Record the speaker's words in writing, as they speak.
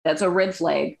That's a red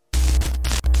flag.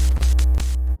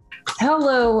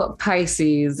 Hello,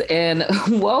 Pisces, and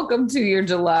welcome to your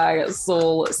July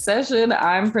soul session.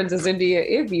 I'm Princess India.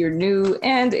 If you're new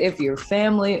and if you're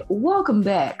family, welcome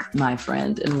back, my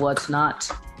friend, and what's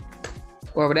not,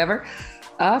 or whatever.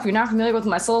 If you're not familiar with what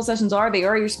my soul sessions are, they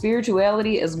are your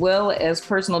spirituality as well as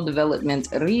personal development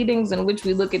readings in which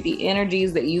we look at the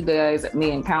energies that you guys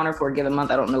may encounter for a given month.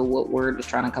 I don't know what word was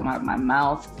trying to come out of my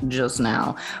mouth just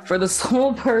now. For the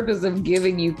sole purpose of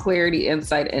giving you clarity,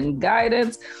 insight, and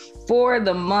guidance for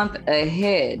the month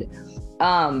ahead.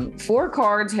 4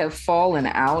 cards have fallen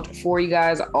out for you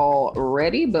guys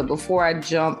already, but before I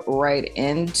jump right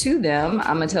into them,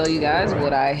 I'm gonna tell you guys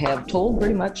what I have told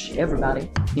pretty much everybody,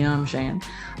 you know what I'm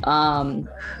saying,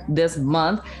 this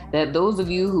month, that those of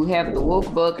you who have the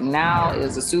woke book, now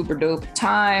is a super dope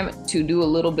time to do a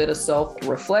little bit of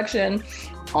self-reflection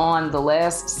on the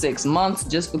last 6 months,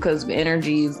 just because of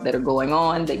energies that are going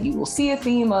on that you will see a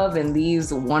theme of in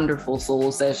these wonderful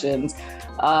soul sessions.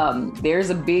 There's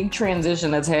a big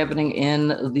transition that's happening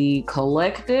in the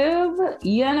collective,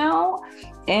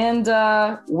 and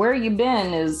where you've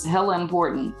been is hella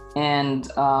important. And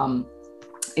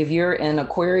if you're an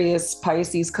Aquarius,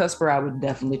 Pisces, Cusper, I would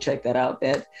definitely check that out.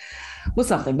 That was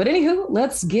something. But anywho,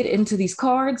 let's get into these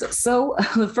cards. So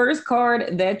the first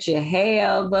card that you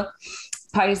have,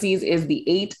 Pisces, is the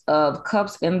 8 of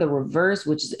Cups in the reverse,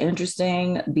 which is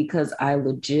interesting because I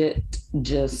legit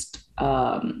just,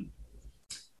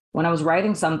 when I was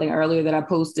writing something earlier that I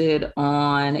posted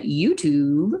on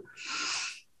YouTube,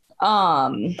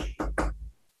 I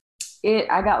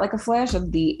got like a flash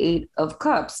of the 8 of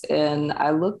Cups, and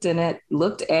I looked at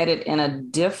it in a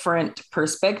different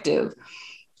perspective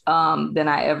than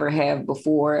I ever have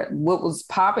before. What was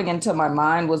popping into my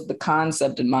mind was the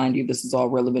concept, and mind you, this is all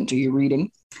relevant to your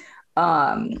reading.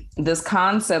 This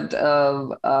concept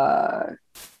of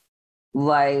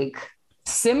like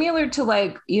similar to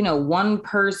like, one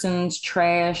person's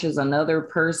trash is another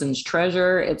person's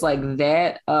treasure. It's like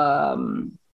that, mindset,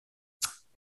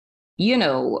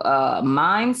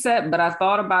 but I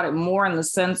thought about it more in the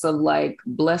sense of like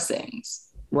blessings,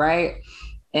 right?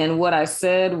 And what I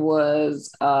said was,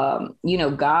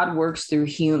 God works through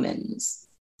humans,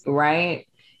 right?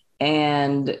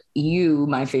 And you,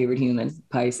 my favorite human,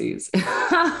 Pisces,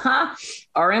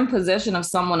 are in possession of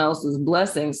someone else's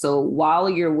blessing. So while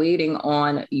you're waiting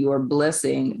on your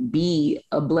blessing, be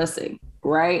a blessing,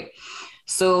 right?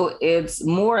 So it's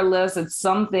more or less, it's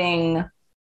something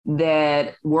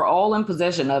that we're all in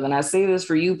possession of. And I say this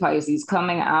for you, Pisces,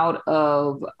 coming out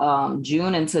of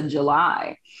June into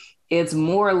July. It's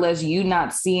more or less you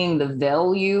not seeing the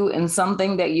value in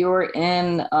something that you're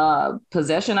in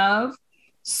possession of.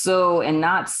 So, and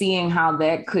not seeing how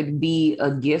that could be a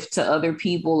gift to other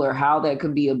people, or how that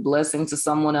could be a blessing to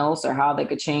someone else, or how that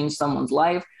could change someone's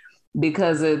life,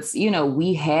 because it's,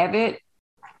 we have it.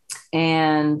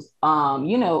 And,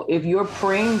 if you're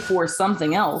praying for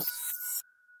something else,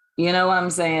 you know what I'm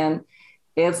saying?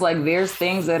 It's like there's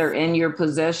things that are in your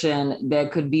possession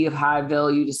that could be of high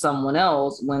value to someone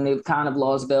else when they've kind of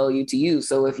lost value to you.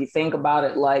 So if you think about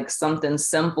it like something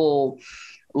simple,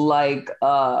 like,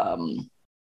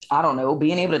 I don't know,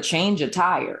 being able to change a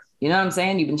tire. You know what I'm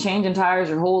saying? You've been changing tires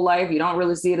your whole life. You don't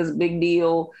really see it as a big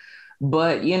deal,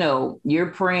 but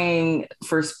you're praying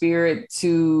for spirit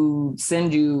to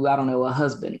send you, I don't know, a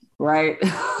husband, right?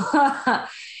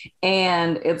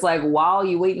 And it's like, while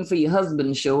you're waiting for your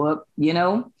husband to show up,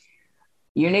 your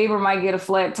neighbor might get a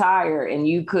flat tire, and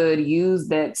you could use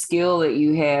that skill that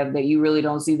you have that you really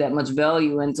don't see that much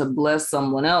value in to bless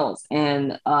someone else.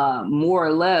 And more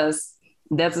or less,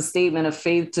 that's a statement of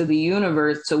faith to the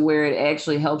universe, to where it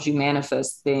actually helps you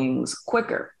manifest things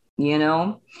quicker,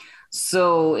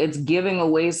 So it's giving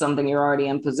away something you're already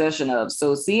in possession of.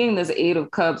 So seeing this 8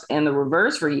 of Cups in the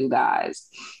reverse for you guys,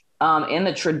 in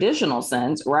the traditional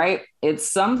sense, right? It's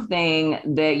something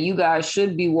that you guys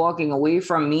should be walking away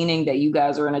from, meaning that you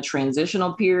guys are in a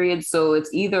transitional period. So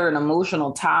it's either an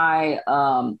emotional tie,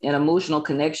 an emotional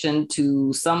connection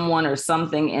to someone or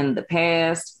something in the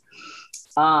past,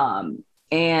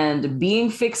 and being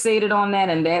fixated on that,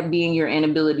 and that being your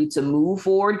inability to move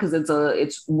forward. Because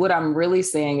it's what I'm really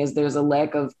saying is there's a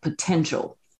lack of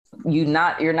potential. You're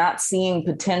not seeing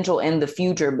potential in the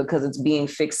future because it's being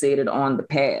fixated on the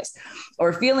past,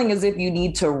 or feeling as if you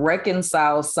need to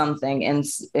reconcile something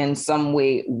in some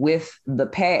way with the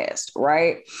past,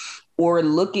 right? Or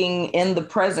looking in the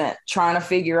present, trying to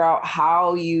figure out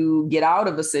how you get out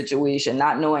of a situation,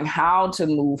 not knowing how to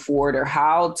move forward, or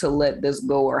how to let this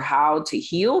go, or how to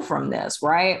heal from this,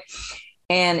 right?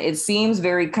 And it seems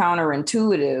very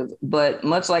counterintuitive, but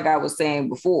much like I was saying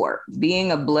before,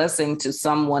 being a blessing to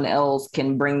someone else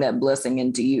can bring that blessing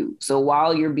into you. So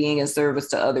while you're being in service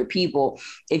to other people,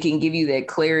 it can give you that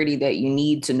clarity that you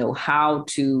need to know how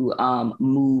to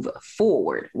move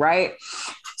forward, right?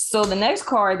 So the next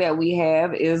card that we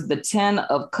have is the 10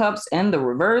 of Cups in the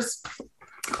reverse.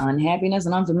 Unhappiness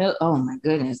and unfamiliar. Oh my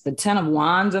goodness. The 10 of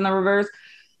Wands in the reverse.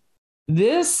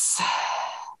 This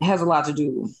has a lot to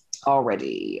do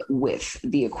already with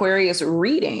the Aquarius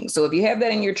reading. So if you have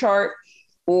that in your chart,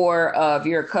 or if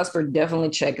you're a cusper, definitely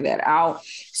check that out.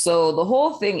 So the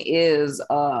whole thing is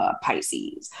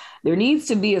Pisces. There needs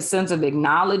to be a sense of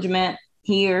acknowledgement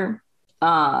here.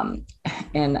 And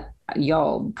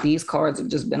y'all, these cards have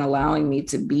just been allowing me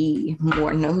to be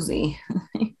more nosy.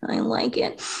 I like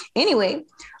it. Anyway,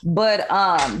 but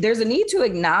there's a need to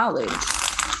acknowledge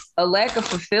a lack of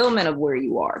fulfillment of where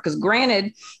you are. Because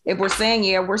granted, if we're saying,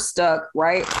 yeah, we're stuck,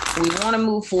 right? We want to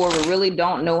move forward, we really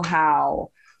don't know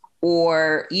how.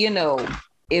 Or, you know,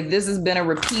 if this has been a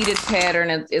repeated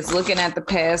pattern, it's looking at the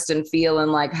past and feeling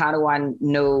like, how do I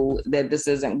know that this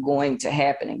isn't going to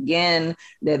happen again,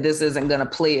 that this isn't going to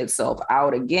play itself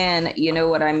out again? You know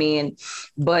what I mean?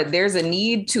 But there's a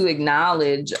need to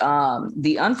acknowledge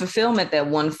the unfulfillment that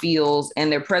one feels in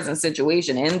their present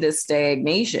situation, in this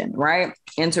stagnation, right?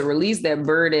 And to release that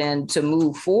burden to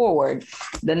move forward.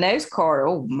 The next card,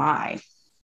 oh my.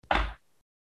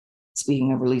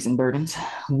 Speaking of releasing burdens,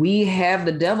 we have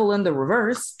the Devil in the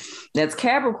reverse. That's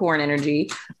Capricorn energy.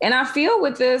 And I feel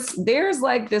with this, there's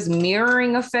like this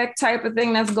mirroring effect type of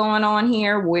thing that's going on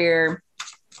here, where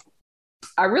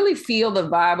I really feel the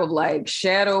vibe of like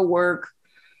shadow work,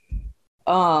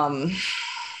 delving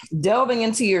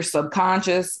into your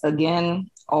subconscious.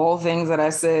 Again, all things that I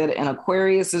said in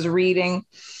Aquarius is reading.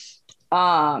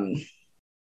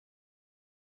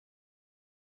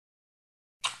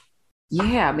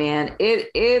 Yeah, man,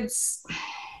 it's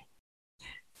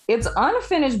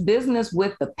unfinished business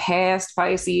with the past,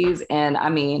 Pisces. And I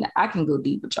mean, I can go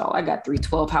deep with y'all. I got 3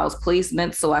 12th house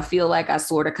placements. So I feel like I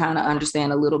sort of kind of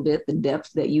understand a little bit the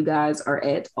depth that you guys are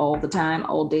at all the time,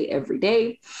 all day, every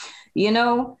day, you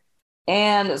know?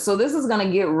 And so this is going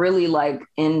to get really like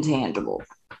intangible.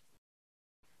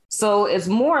 So it's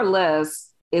more or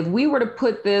less, if we were to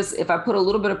put this, if I put a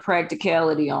little bit of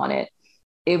practicality on it,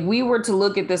 if we were to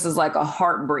look at this as like a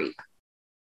heartbreak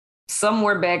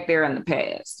somewhere back there in the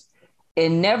past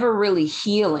and never really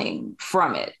healing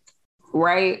from it,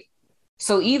 right?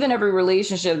 So even every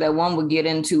relationship that one would get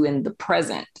into in the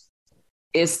present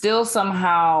is still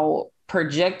somehow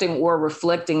projecting or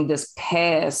reflecting this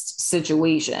past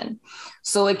situation.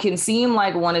 So it can seem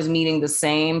like one is meeting the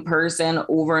same person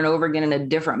over and over again in a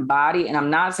different body. And I'm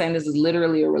not saying this is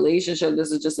literally a relationship.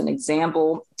 This is just an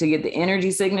example to get the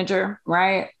energy signature,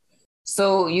 right?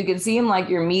 So you can seem like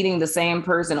you're meeting the same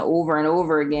person over and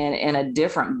over again in a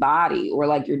different body, or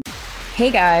like you're.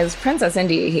 Hey guys, Princess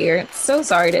India here. So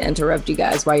sorry to interrupt you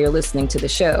guys while you're listening to the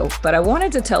show, but I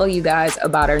wanted to tell you guys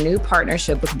about our new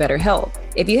partnership with BetterHelp.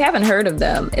 If you haven't heard of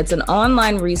them, it's an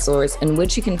online resource in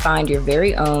which you can find your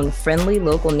very own friendly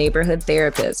local neighborhood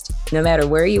therapist, no matter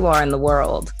where you are in the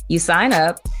world. You sign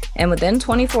up, and within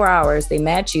 24 hours, they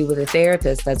match you with a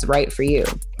therapist that's right for you.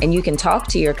 And you can talk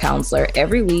to your counselor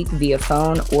every week via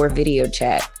phone or video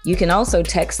chat. You can also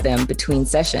text them between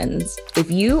sessions.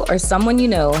 If you or someone you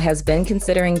know has been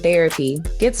considering therapy,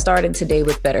 get started today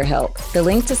with BetterHelp. The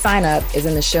link to sign up is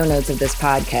in the show notes of this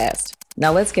podcast.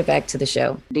 Now let's get back to the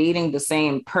show. Dating the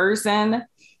same person,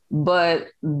 but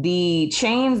the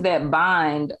chains that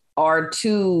bind are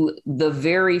to the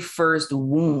very first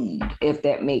wound, if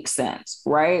that makes sense,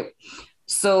 right?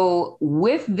 So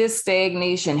with this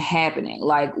stagnation happening,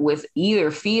 like with either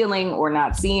feeling or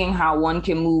not seeing how one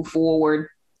can move forward,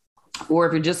 or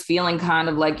if you're just feeling kind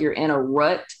of like you're in a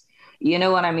rut, you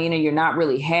know what I mean? And you're not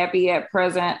really happy at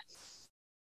present.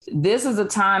 This is a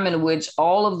time in which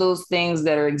all of those things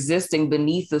that are existing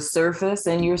beneath the surface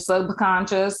in your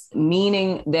subconscious,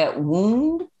 meaning that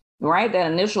wound, right?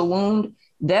 That initial wound,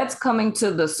 that's coming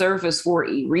to the surface for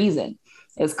a reason.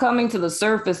 It's coming to the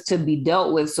surface to be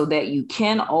dealt with so that you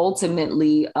can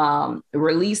ultimately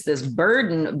release this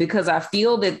burden, because I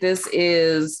feel that this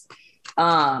is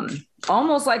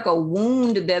almost like a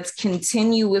wound that's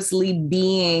continuously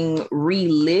being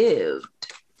relived,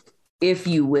 if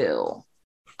you will.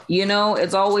 You know,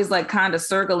 it's always like kind of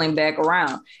circling back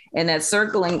around, and that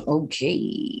circling.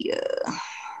 Okay.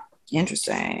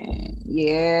 Interesting.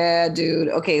 Yeah, dude.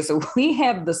 Okay. So we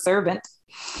have the Servant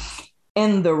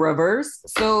in the reverse.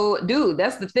 So dude,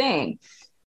 that's the thing.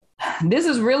 This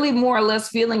is really more or less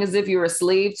feeling as if you're a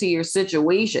slave to your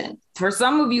situation. For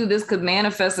some of you, this could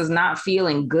manifest as not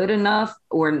feeling good enough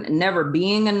or never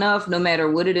being enough, no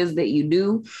matter what it is that you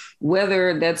do,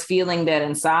 whether that's feeling that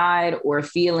inside or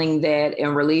feeling that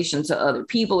in relation to other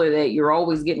people, or that you're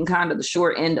always getting kind of the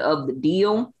short end of the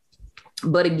deal.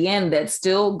 But again, that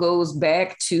still goes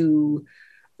back to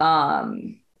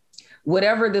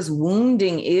whatever this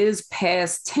wounding is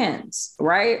past tense,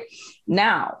 right?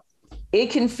 Now, it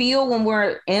can feel when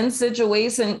we're in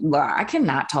situation, well, I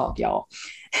cannot talk, y'all.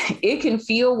 It can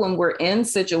feel when we're in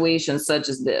situations such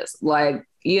as this, like,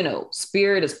 you know,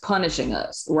 spirit is punishing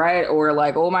us, right? Or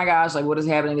like, oh my gosh, like what is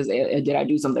happening? Did I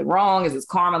do something wrong? Is this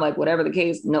karma? Like whatever the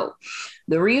case. No,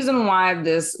 the reason why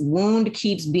this wound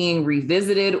keeps being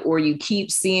revisited, or you keep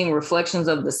seeing reflections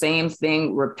of the same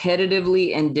thing repetitively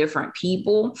in different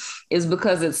people, is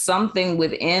because it's something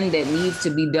within that needs to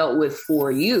be dealt with for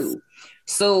you.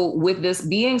 So with this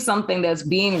being something that's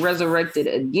being resurrected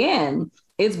again,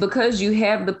 it's because you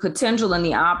have the potential and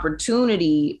the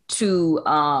opportunity to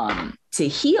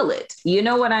heal it. You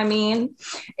know what I mean?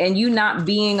 And you not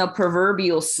being a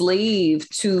proverbial slave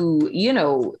to, you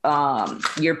know,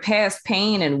 your past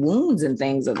pain and wounds and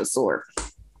things of the sort.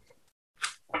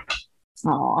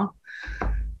 Aw.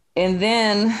 And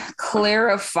then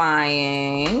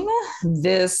clarifying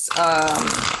this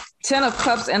 10 of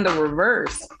Cups in the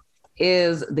reverse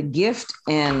is the gift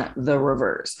in the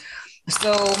reverse.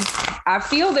 So I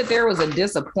feel that there was a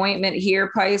disappointment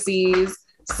here, Pisces.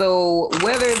 So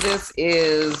whether this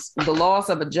is the loss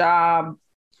of a job,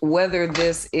 whether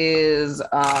this is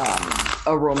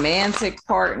a romantic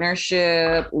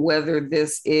partnership, whether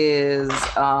this is,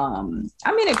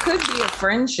 it could be a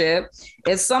friendship.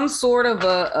 It's some sort of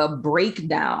a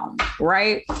breakdown,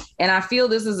 right? And I feel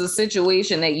this is a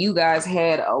situation that you guys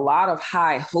had a lot of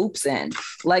high hopes in.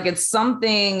 Like it's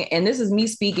something, and this is me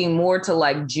speaking more to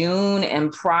like June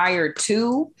and prior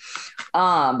to,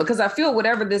 because I feel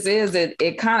whatever this is,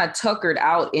 it kind of tuckered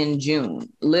out in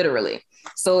June, literally.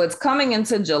 So it's coming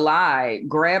into July,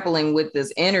 grappling with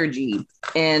this energy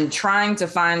and trying to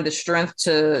find the strength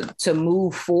to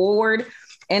move forward.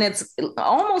 And it's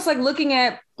almost like looking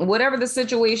at whatever the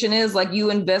situation is, like you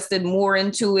invested more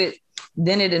into it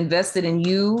than it invested in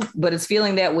you, but it's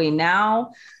feeling that way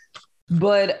now.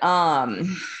 But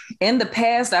in the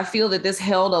past, I feel that this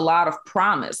held a lot of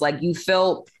promise. Like you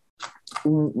felt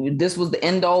this was the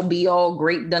end all be all,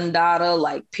 great Dundada,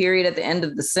 like period at the end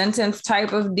of the sentence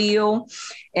type of deal.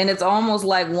 And it's almost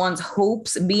like one's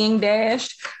hopes being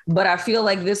dashed. But I feel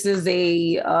like this is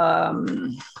a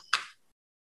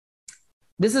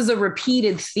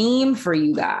repeated theme for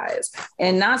you guys,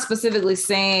 and not specifically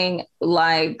saying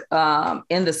like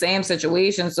in the same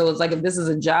situation. So it's like if this is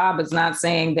a job, it's not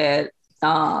saying that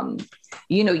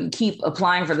you keep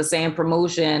applying for the same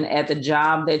promotion at the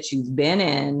job that you've been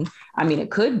in. I mean,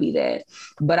 it could be that,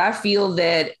 but I feel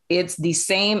that it's the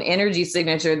same energy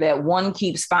signature that one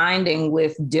keeps finding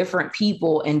with different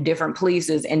people in different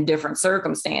places and different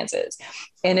circumstances.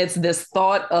 And it's this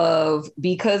thought of,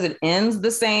 because it ends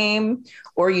the same,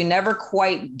 or you never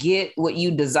quite get what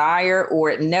you desire, or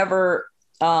it never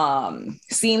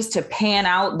seems to pan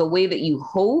out the way that you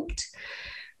hoped.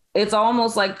 It's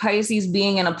almost like Pisces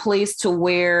being in a place to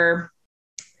where,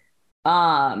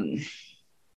 how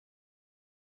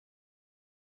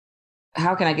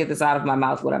can I get this out of my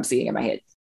mouth, what I'm seeing in my head?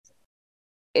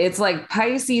 It's like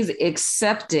Pisces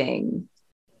accepting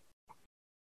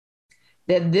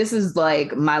that this is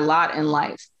like my lot in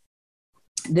life.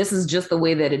 This is just the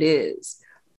way that it is.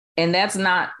 And that's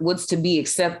not what's to be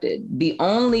accepted. The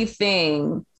only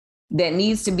thing that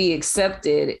needs to be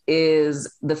accepted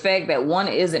is the fact that one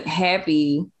isn't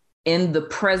happy in the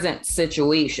present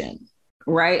situation,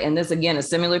 right? And this, again, is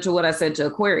similar to what I said to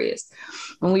Aquarius.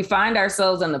 When we find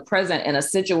ourselves in the present in a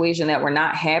situation that we're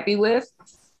not happy with,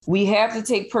 we have to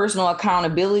take personal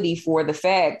accountability for the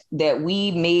fact that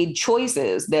we made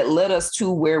choices that led us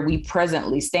to where we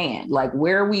presently stand, like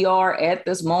where we are at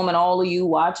this moment, all of you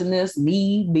watching this,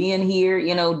 me being here,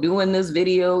 doing this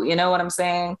video, you know what I'm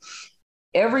saying?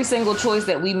 Every single choice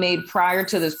that we made prior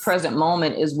to this present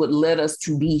moment is what led us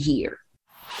to be here.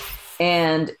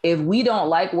 And if we don't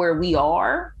like where we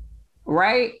are,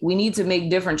 right, we need to make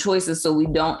different choices so we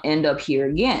don't end up here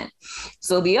again.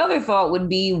 So the other thought would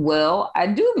be, well, I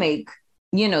do make,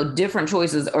 different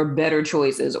choices or better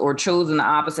choices, or chose in the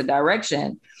opposite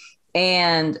direction.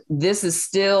 And this is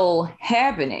still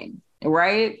happening,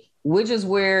 right? Which is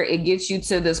where it gets you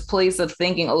to this place of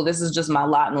thinking, oh, this is just my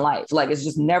lot in life. Like, it's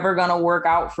just never going to work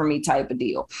out for me type of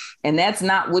deal. And that's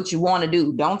not what you want to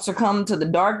do. Don't succumb to the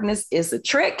darkness. It's a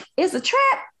trick. It's a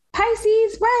trap.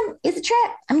 Pisces, run. It's a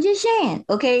trap. I'm just saying.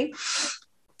 Okay.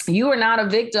 You are not a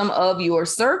victim of your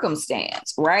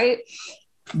circumstance, right?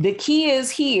 The key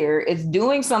is here, it's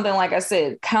doing something, like I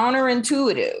said,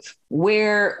 counterintuitive,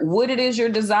 where what it is you're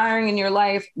desiring in your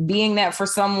life, being that for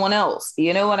someone else.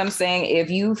 You know what I'm saying? If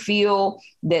you feel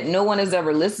that no one has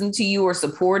ever listened to you or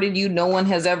supported you, no one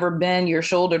has ever been your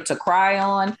shoulder to cry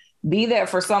on, be that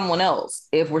for someone else.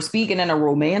 If we're speaking in a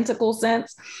romantical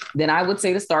sense, then I would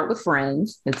say to start with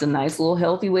friends. It's a nice little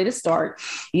healthy way to start.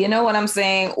 You know what I'm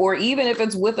saying? Or even if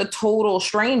it's with a total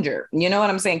stranger, you know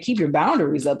what I'm saying? Keep your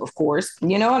boundaries up, of course.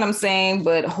 You know what I'm saying?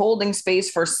 But holding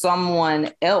space for someone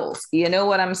else, you know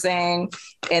what I'm saying?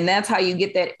 And that's how you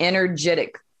get that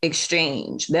energetic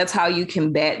exchange. That's how you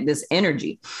combat this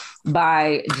energy,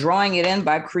 by drawing it in,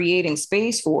 by creating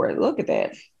space for it. Look at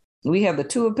that. We have the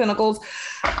Two of Pentacles.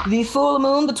 The full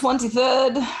moon, the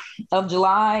 23rd of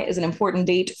July, is an important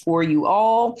date for you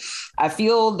all. I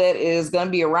feel that is going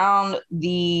to be around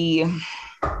the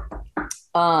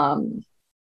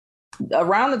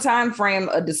time frame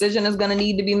a decision is going to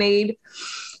need to be made.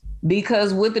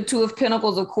 Because with the Two of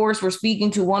Pentacles, of course, we're speaking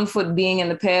to one foot being in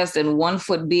the past and one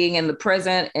foot being in the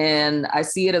present. And I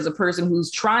see it as a person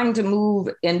who's trying to move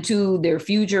into their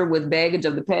future with baggage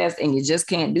of the past. And you just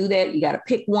can't do that. You got to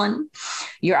pick one.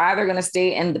 You're either going to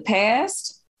stay in the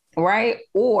past, right?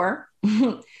 Or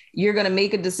you're going to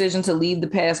make a decision to leave the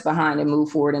past behind and move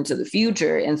forward into the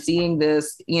future. And seeing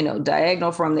this,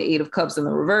 diagonal from the Eight of Cups in the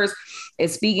reverse,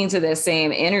 it's speaking to that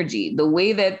same energy. The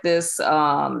way that this,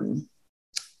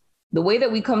 the way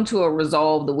that we come to a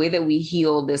resolve, the way that we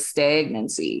heal this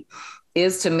stagnancy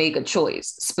is to make a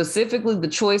choice. Specifically, the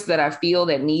choice that I feel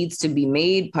that needs to be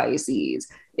made, Pisces,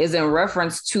 is in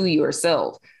reference to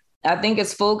yourself. I think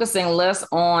it's focusing less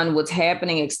on what's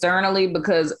happening externally,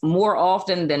 because more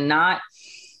often than not,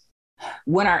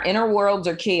 when our inner worlds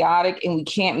are chaotic and we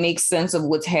can't make sense of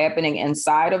what's happening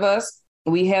inside of us,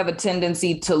 we have a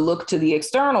tendency to look to the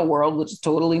external world, which is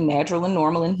totally natural and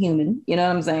normal and human. You know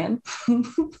what I'm saying?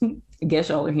 I guess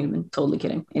y'all are human. Totally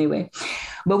kidding. Anyway,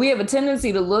 but we have a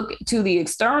tendency to look to the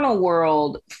external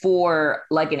world for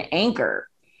like an anchor.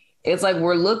 It's like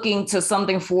we're looking to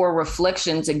something for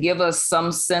reflection to give us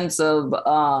some sense of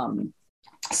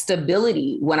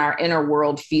stability when our inner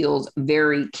world feels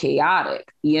very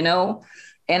chaotic,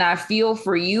 And I feel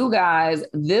for you guys,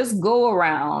 this go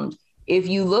around, if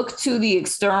you look to the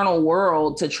external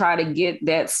world to try to get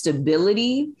that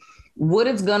stability, what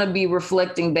it's going to be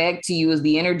reflecting back to you is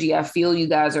the energy I feel you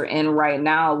guys are in right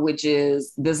now, which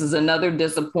is, this is another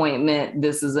disappointment.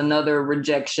 This is another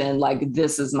rejection. Like,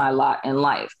 this is my lot in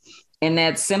life. And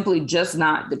that's simply just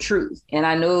not the truth. And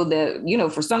I know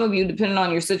that, for some of you, depending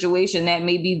on your situation, that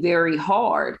may be very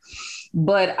hard.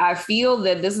 But I feel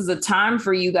that this is a time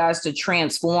for you guys to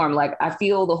transform. Like, I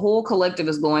feel the whole collective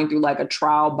is going through like a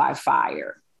trial by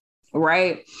fire,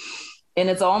 right? And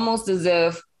it's almost as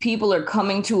if people are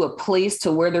coming to a place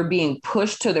to where they're being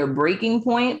pushed to their breaking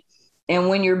point. And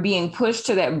when you're being pushed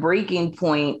to that breaking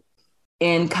point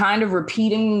and kind of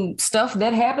repeating stuff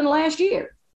that happened last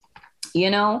year,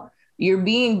 you're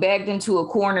being backed into a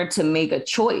corner to make a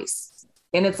choice.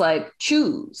 And it's like,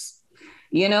 choose,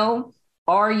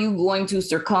 Are you going to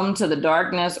succumb to the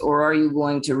darkness, or are you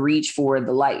going to reach for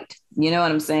the light? You know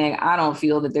what I'm saying? I don't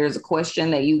feel that there's a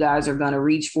question that you guys are going to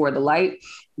reach for the light,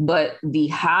 but the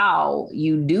how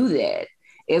you do that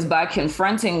is by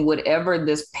confronting whatever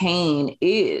this pain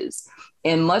is.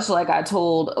 And much like I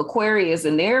told Aquarius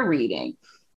in their reading,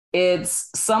 it's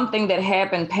something that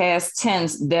happened past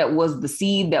tense that was the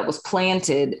seed that was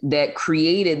planted that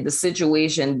created the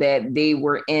situation that they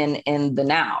were in the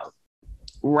now,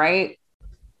 right?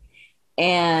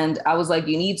 And I was like,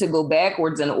 you need to go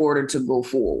backwards in order to go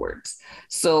forwards.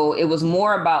 So it was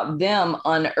more about them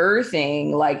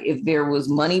unearthing, like if there was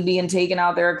money being taken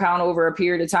out their account over a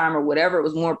period of time or whatever, it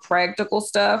was more practical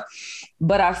stuff.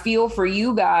 But I feel for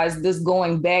you guys, this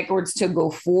going backwards to go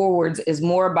forwards is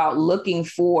more about looking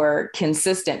for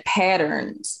consistent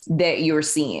patterns that you're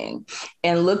seeing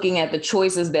and looking at the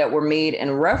choices that were made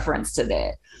in reference to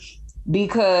that.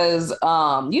 Because,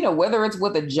 whether it's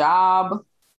with a job,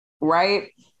 right?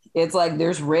 It's like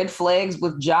there's red flags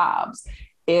with jobs.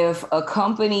 If a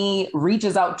company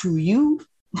reaches out to you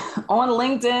on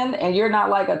LinkedIn and you're not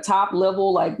like a top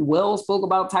level, like well spoke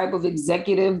about type of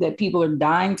executive that people are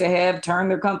dying to have turn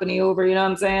their company over, you know what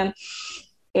I'm saying?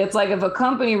 It's like if a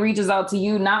company reaches out to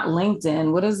you, not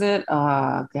LinkedIn, what is it?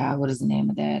 God, what is the name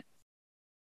of that?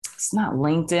 It's not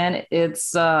LinkedIn.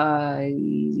 It's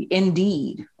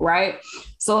Indeed, right?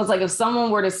 So it's like if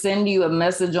someone were to send you a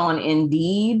message on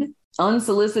Indeed,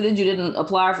 unsolicited, you didn't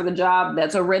apply for the job,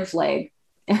 that's a red flag,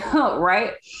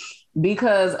 right?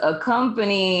 because a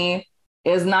company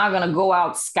is not going to go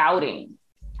out scouting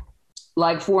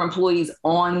like for employees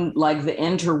on like the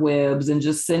interwebs and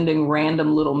just sending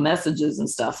random little messages and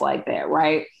stuff like that,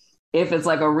 right? If it's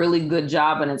like a really good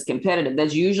job and it's competitive,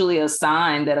 that's usually a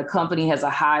sign that a company has a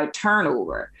high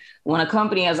turnover. When a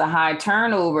company has a high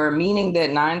turnover, meaning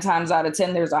that 9 times out of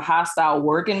 10, there's a hostile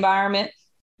work environment,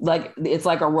 like it's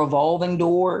like a revolving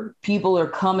door. People are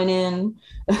coming in,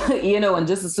 and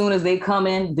just as soon as they come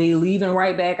in, they leaving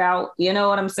right back out. You know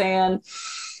what I'm saying?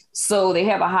 So they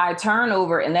have a high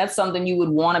turnover, and that's something you would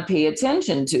want to pay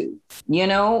attention to,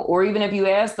 or even if you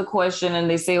ask the question and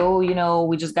they say, oh,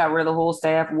 we just got rid of the whole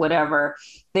staff, whatever,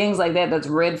 things like that, that's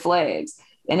red flags.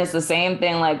 And it's the same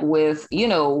thing like with,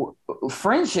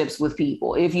 friendships with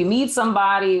people. If you meet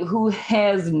somebody who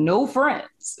has no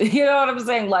friends, you know what I'm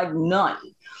saying? Like none.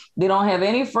 They don't have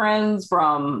any friends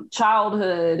from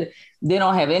childhood. They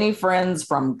don't have any friends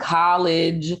from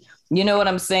college. You know what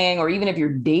I'm saying? Or even if you're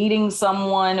dating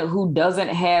someone who doesn't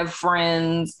have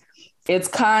friends, it's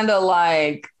kind of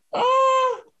like,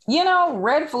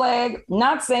 red flag.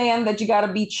 Not saying that you got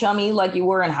to be chummy like you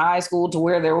were in high school to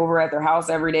where they're over at their house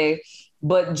every day,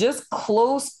 but just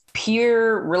close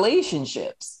peer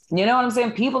relationships. You know what I'm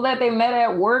saying? People that they met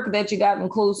at work that you gotten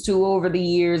close to over the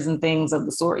years and things of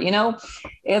the sort,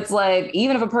 It's like,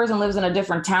 even if a person lives in a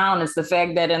different town, it's the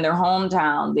fact that in their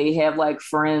hometown, they have like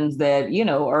friends that,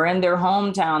 are in their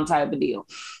hometown type of deal.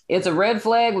 It's a red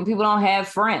flag when people don't have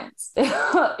friends.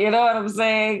 You know what I'm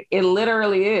saying? It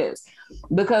literally is,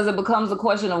 because it becomes a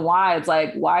question of why. It's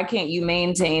like, why can't you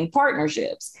maintain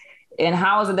partnerships? And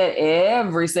how is it that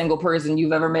every single person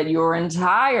you've ever met your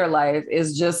entire life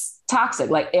is just toxic?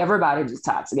 Like everybody's just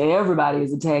toxic. Everybody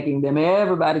is attacking them.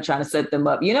 Everybody trying to set them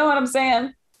up. You know what I'm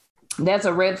saying? That's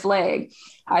a red flag.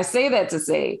 I say that to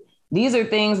say these are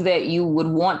things that you would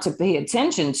want to pay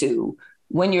attention to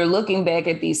when you're looking back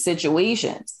at these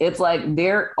situations. It's like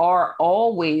there are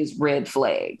always red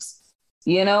flags,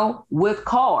 with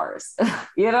cars.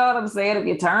 You know what I'm saying? If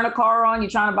you turn a car on, you're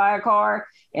trying to buy a car,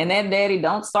 and that daddy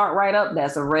don't start right up,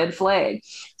 that's a red flag.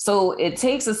 So it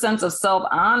takes a sense of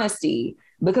self-honesty,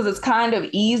 because it's kind of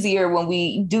easier when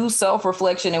we do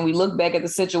self-reflection and we look back at the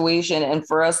situation and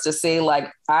for us to say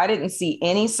like, I didn't see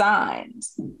any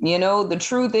signs. The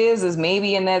truth is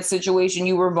maybe in that situation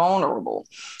you were vulnerable,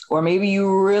 or maybe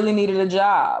you really needed a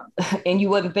job and you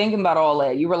wasn't thinking about all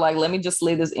that. You were like, let me just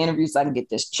lay this interview so I can get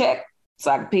this check, so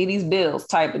I can pay these bills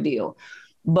type of deal.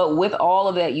 But with all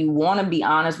of that, you want to be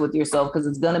honest with yourself, because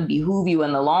it's going to behoove you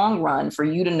in the long run for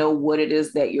you to know what it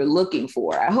is that you're looking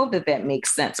for. I hope that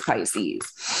makes sense, Pisces.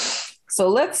 So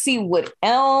let's see what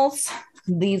else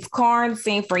these cards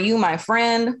say for you, my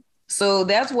friend. So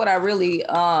that's what I really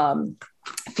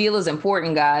feel is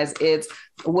important, guys. It's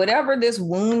whatever this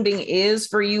wounding is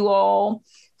for you all,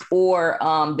 or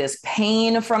this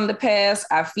pain from the past,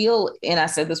 I feel, and I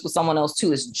said this with someone else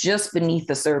too, is just beneath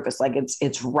the surface. Like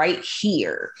it's right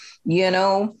here,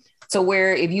 so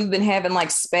where if you've been having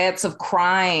like spats of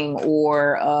crying,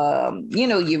 or,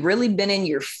 you've really been in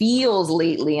your feels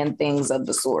lately and things of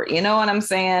the sort, you know what I'm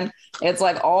saying? It's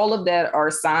like all of that are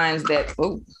signs that,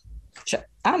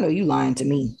 I know you lying to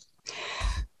me.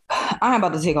 I'm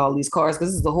about to take all these cards because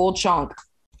this is the whole chunk.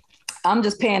 I'm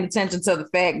just paying attention to the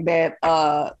fact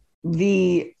that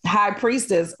the high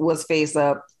priestess was face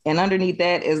up, and underneath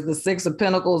that is the 6 of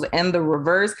Pentacles and the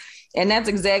reverse. And that's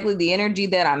exactly the energy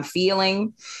that I'm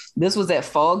feeling. This was that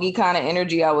foggy kind of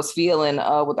energy I was feeling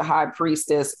with the high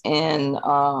priestess and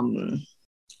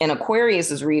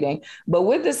Aquarius's reading. But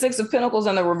with the 6 of Pentacles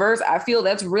and the reverse, I feel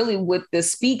that's really what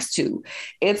this speaks to.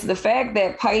 It's the fact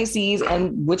that Pisces,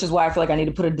 and which is why I feel like I need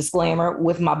to put a disclaimer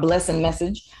with my blessing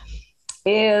message,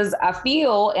 is I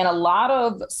feel in a lot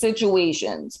of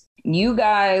situations, you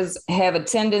guys have a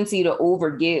tendency to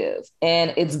overgive.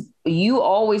 And it's you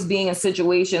always being in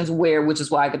situations where, which is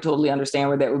why I could totally understand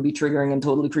where that would be triggering and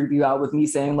totally creep you out with me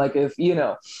saying, like, if,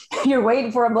 you're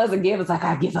waiting for a blessed give, it's like,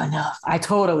 I give enough. I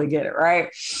totally get it. Right.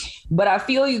 But I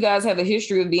feel you guys have a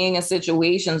history of being in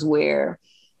situations where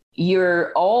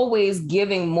you're always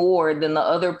giving more than the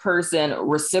other person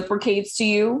reciprocates to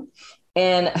you.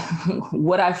 And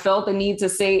what I felt the need to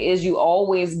say is you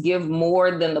always give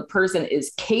more than the person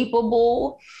is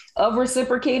capable of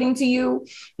reciprocating to you,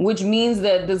 which means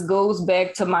that this goes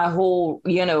back to my whole,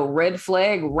 red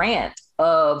flag rant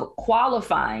of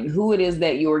qualifying who it is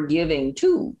that you're giving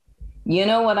to. You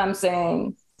know what I'm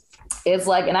saying? it's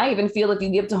like, and I even feel if you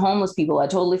give to homeless people, I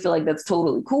totally feel like that's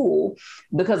totally cool,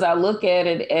 because I look at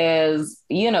it as,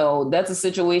 that's a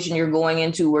situation you're going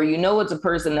into where, it's a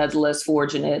person that's less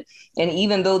fortunate. And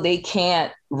even though they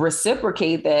can't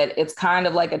reciprocate that, it's kind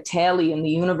of like a tally in the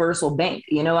universal bank.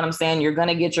 You know what I'm saying? You're going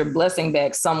to get your blessing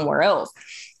back somewhere else.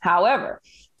 However,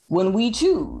 when we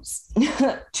choose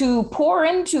to pour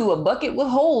into a bucket with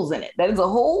holes in it, that is a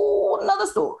whole nother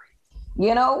story,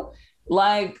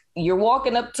 like you're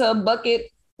walking up to a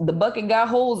bucket, the bucket got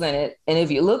holes in it. And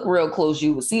if you look real close,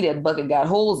 you will see that bucket got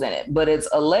holes in it, but it's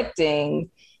electing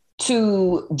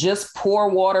to just pour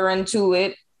water into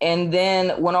it. And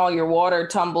then when all your water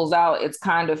tumbles out, it's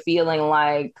kind of feeling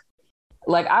like,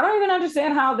 I don't even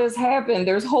understand how this happened.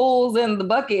 There's holes in the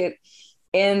bucket.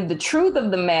 And the truth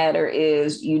of the matter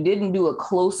is you didn't do a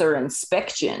closer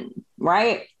inspection,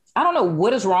 right? I don't know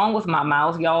what is wrong with my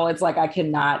mouth, y'all. It's like I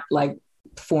cannot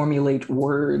formulate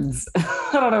words. I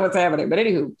don't know what's happening, but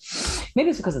anywho, maybe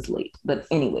it's because it's late, but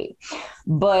anyway,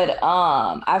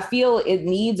 I feel it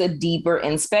needs a deeper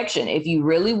inspection. If you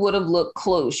really would have looked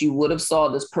close, you would have saw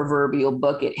this proverbial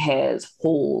bucket has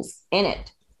holes in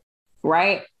it,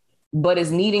 right? But it's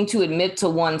needing to admit to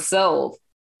oneself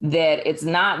that it's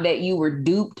not that you were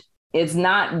duped. It's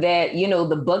not that,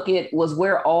 the bucket was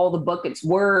where all the buckets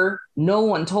were. No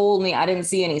one told me. I didn't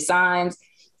see any signs.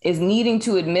 Is needing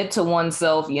to admit to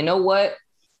oneself, you know what?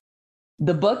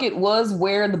 The bucket was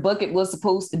where the bucket was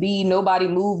supposed to be. Nobody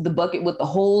moved the bucket with the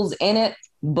holes in it,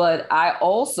 but I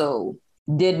also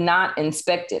did not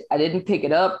inspect it. I didn't pick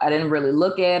it up. I didn't really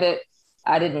look at it.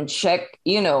 I didn't check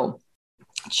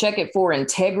it for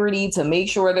integrity to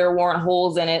make sure there weren't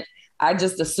holes in it. I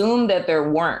just assumed that there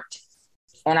weren't.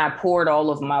 And I poured all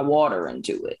of my water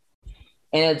into it.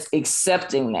 And it's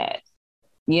accepting that.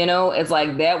 It's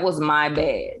like, that was my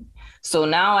bad. So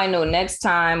now I know next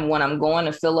time when I'm going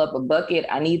to fill up a bucket,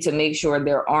 I need to make sure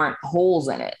there aren't holes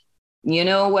in it. You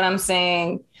know what I'm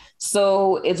saying?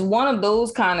 So it's one of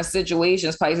those kind of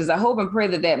situations, Pisces. I hope and pray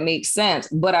that that makes sense.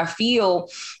 But I feel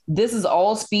this is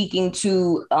all speaking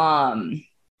to a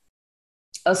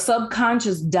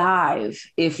subconscious dive,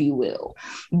 if you will.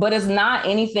 But it's not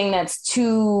anything that's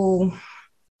too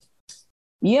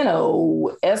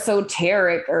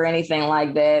esoteric or anything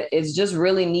like that. It's just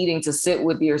really needing to sit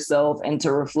with yourself and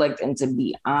to reflect and to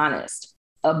be honest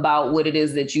about what it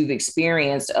is that you've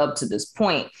experienced up to this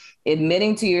point.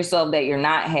 Admitting to yourself that you're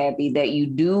not happy, that you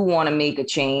do want to make a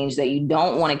change, that you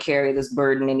don't want to carry this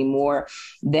burden anymore,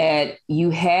 that you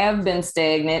have been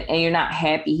stagnant and you're not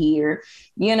happy here,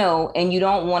 and you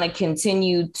don't want to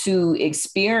continue to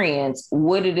experience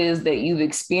what it is that you've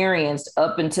experienced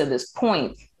up until this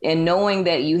point. And knowing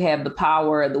that you have the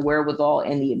power, the wherewithal,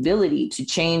 and the ability to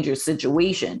change your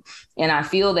situation. And I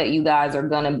feel that you guys are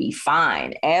going to be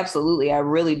fine. Absolutely. I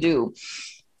really do.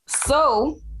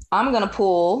 So I'm going to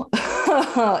pull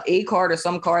a card or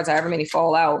some cards, however many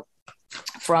fall out,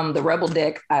 from the Rebel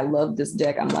deck. I love this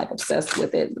deck. I'm obsessed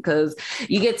with it because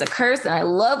you get to curse, and I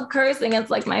love cursing. It's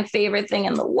my favorite thing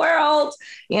in the world.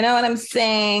 You know what I'm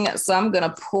saying? So I'm going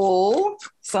to pull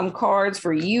some cards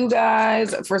for you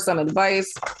guys for some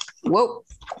advice. Whoa.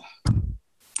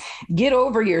 Get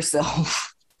over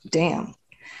yourself. Damn.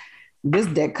 This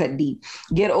deck cut deep.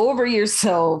 Get over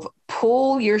yourself.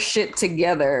 Pull your shit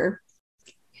together.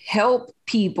 Help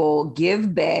people,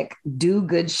 give back, do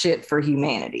good shit for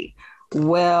humanity.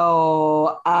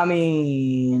 Well,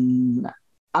 I'm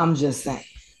just saying,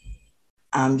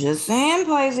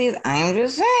 Pisces. I'm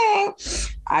just saying,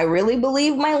 I really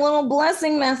believe my little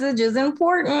blessing message is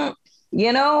important.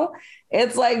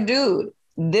 It's like, dude,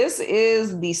 this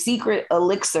is the secret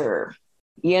elixir,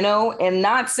 and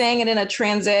not saying it in a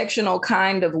transactional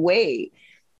kind of way.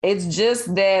 It's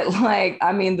just that,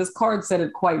 this card said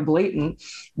it quite blatant,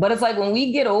 but it's like when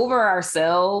we get over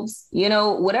ourselves,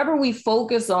 whatever we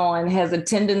focus on has a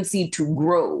tendency to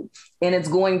grow, and it's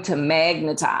going to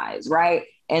magnetize, right?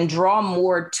 And draw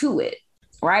more to it,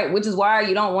 right? Which is why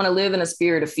you don't want to live in a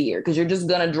spirit of fear, because you're just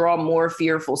going to draw more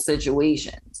fearful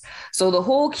situations. So the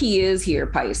whole key is here,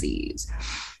 Pisces,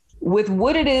 with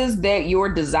what it is that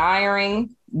you're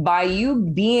desiring. By you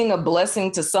being a blessing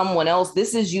to someone else,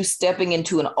 this is you stepping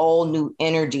into an all new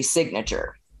energy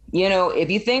signature.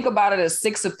 If you think about it as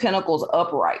Six of Pentacles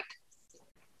upright,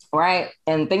 right?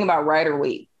 And think about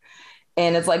Rider-Waite.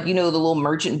 And it's like, the little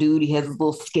merchant dude, he has his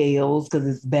little scales because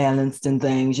it's balanced and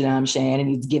things, you know what I'm saying? And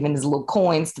he's giving his little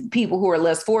coins to people who are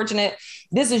less fortunate.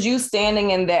 This is you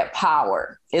standing in that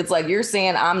power, It's like you're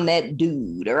saying, I'm that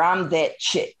dude or I'm that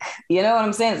chick. You know what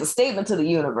I'm saying? It's a statement to the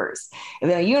universe. And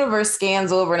then the universe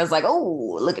scans over and it's like,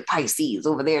 oh, look at Pisces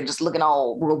over there, just looking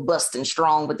all robust and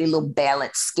strong with their little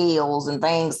balanced scales and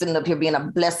things, sitting up here being a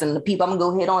blessing to people. I'm going to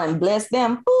go ahead on and bless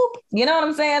them. Boop. You know what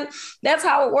I'm saying? That's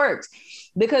how it works,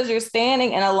 because you're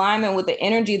standing in alignment with the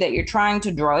energy that you're trying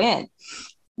to draw in.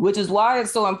 Which is why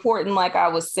it's so important, like I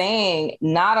was saying,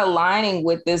 not aligning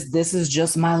with this is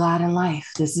just my lot in life.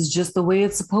 This is just the way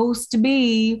it's supposed to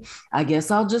be. I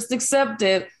guess I'll just accept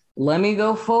it. Let me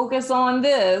go focus on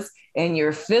this. And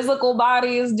your physical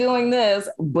body is doing this,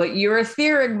 but your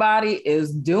etheric body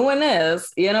is doing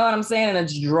this. You know what I'm saying? And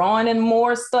it's drawing in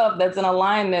more stuff that's in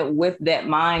alignment with that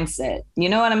mindset. You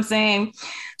know what I'm saying?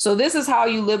 So this is how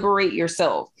you liberate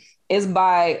yourself, is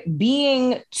by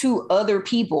being to other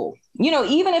people. You know,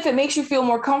 even if it makes you feel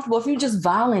more comfortable, if you just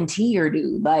volunteer,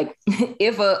 dude, like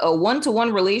if a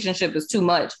one-to-one relationship is too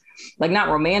much, like not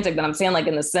romantic, but I'm saying like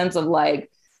in the sense of like,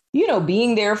 you know,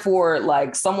 being there for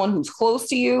like someone who's close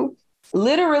to you.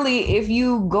 Literally, if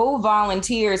you go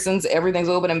volunteer, since everything's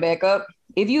opening back up,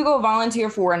 if you go volunteer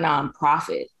for a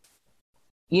nonprofit,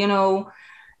 you know,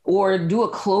 or do a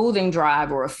clothing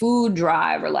drive or a food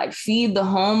drive or like feed the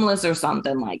homeless or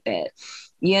something like that,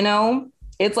 you know,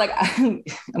 it's like, I'm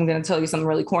going to tell you something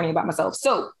really corny about myself.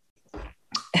 So,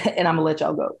 and I'm gonna let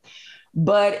y'all go.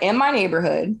 But in my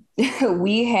neighborhood,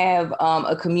 we have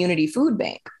a community food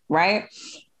bank, right?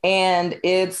 And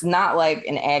it's not like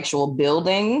an actual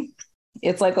building.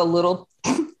 It's like a little,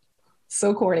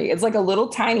 so corny. It's like a little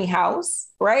tiny house,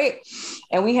 right?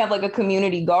 And we have like a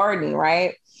community garden,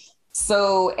 right?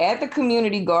 So at the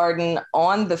community garden,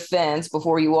 on the fence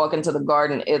before you walk into the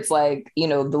garden, it's like, you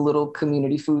know, the little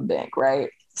community food bank, right?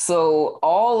 So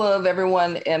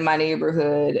everyone in my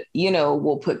neighborhood, you know,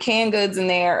 will put canned goods in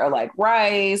there, or like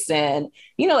rice and,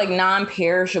 you know, like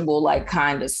non-perishable, like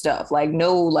kind of stuff, like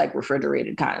no like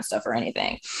refrigerated kind of stuff or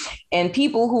anything. And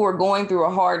people who are going through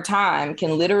a hard time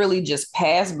can literally just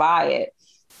pass by it,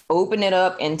 open it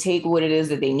up and take what it is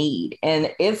that they need.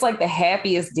 And it's like the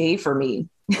happiest day for me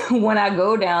when I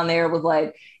go down there with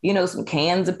like, you know, some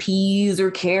cans of peas or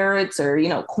carrots or, you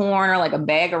know, corn or like a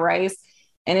bag of rice.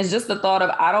 And it's just the thought of,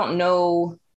 I don't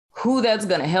know who that's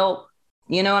going to help.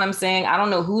 You know what I'm saying? I don't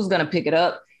know who's going to pick it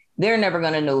up. They're never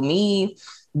going to know me.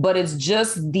 But it's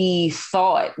just the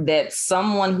thought that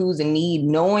someone who's in need,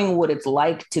 knowing what it's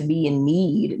like to be in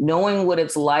need, knowing what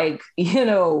it's like, you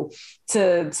know,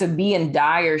 to be in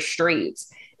dire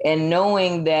straits, and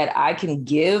knowing that I can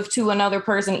give to another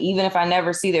person, even if I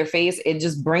never see their face, it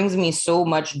just brings me so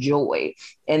much joy.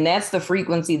 And that's the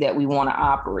frequency that we want to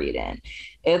operate in.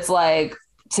 It's like,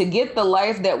 to get the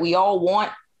life that we all want,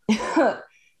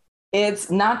 it's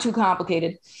not too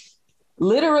complicated.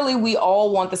 Literally, we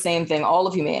all want the same thing, all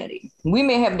of humanity. We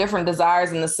may have different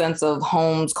desires in the sense of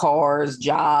homes, cars,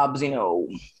 jobs, you know,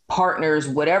 partners,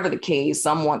 whatever the case.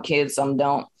 Some want kids, some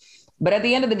don't. But at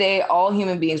the end of the day, all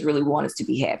human beings really want is to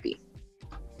be happy.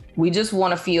 We just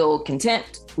want to feel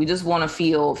content. We just want to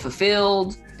feel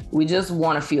fulfilled. We just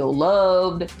want to feel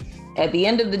loved. At the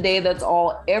end of the day, that's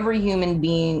all every human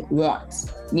being wants,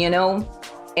 you know?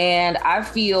 And I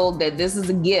feel that this is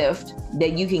a gift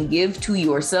that you can give to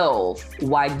yourself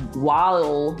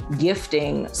while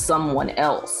gifting someone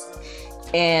else.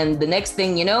 And the next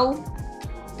thing you know,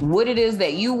 what it is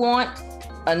that you want,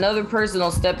 another person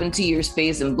will step into your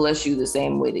space and bless you the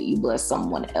same way that you bless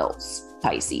someone else,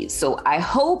 Pisces. So I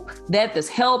hope that this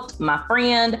helped, my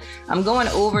friend. I'm going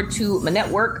over to my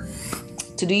network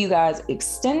to do you guys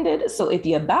extended. So if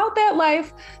you're about that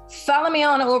life, follow me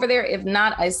on over there. If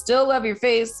not, I still love your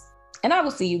face. And I will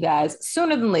see you guys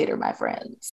sooner than later, my friends.